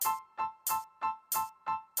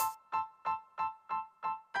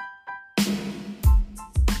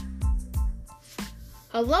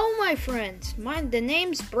Hello, my friends. The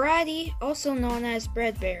name's Braddy, also known as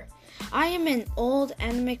Bread Bear. I am an old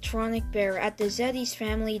animatronic bear at the Zeddy's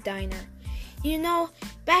Family Diner. You know,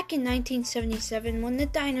 back in 1977, when the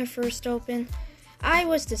diner first opened, I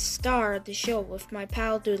was the star of the show with my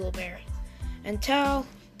pal Doodle Bear. Until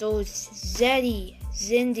those Zeddy,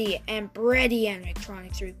 Zindy, and Braddy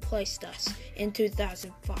animatronics replaced us in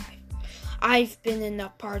 2005. I've been in the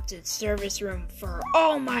parts and service room for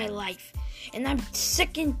all my life, and I'm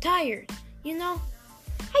sick and tired. You know,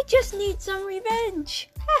 I just need some revenge.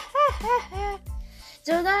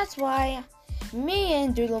 So that's why me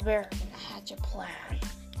and Doodle Bear hatch a plan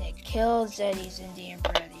to kill Zeddy, Zindy, and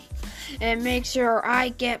Braddy, and make sure I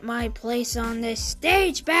get my place on this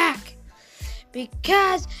stage back.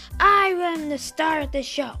 Because I am the star of the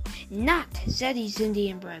show, not Zeddy, Zindy,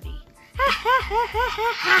 and Braddy.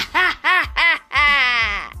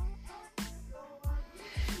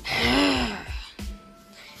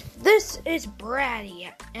 This is Braddy,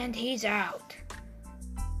 and he's out.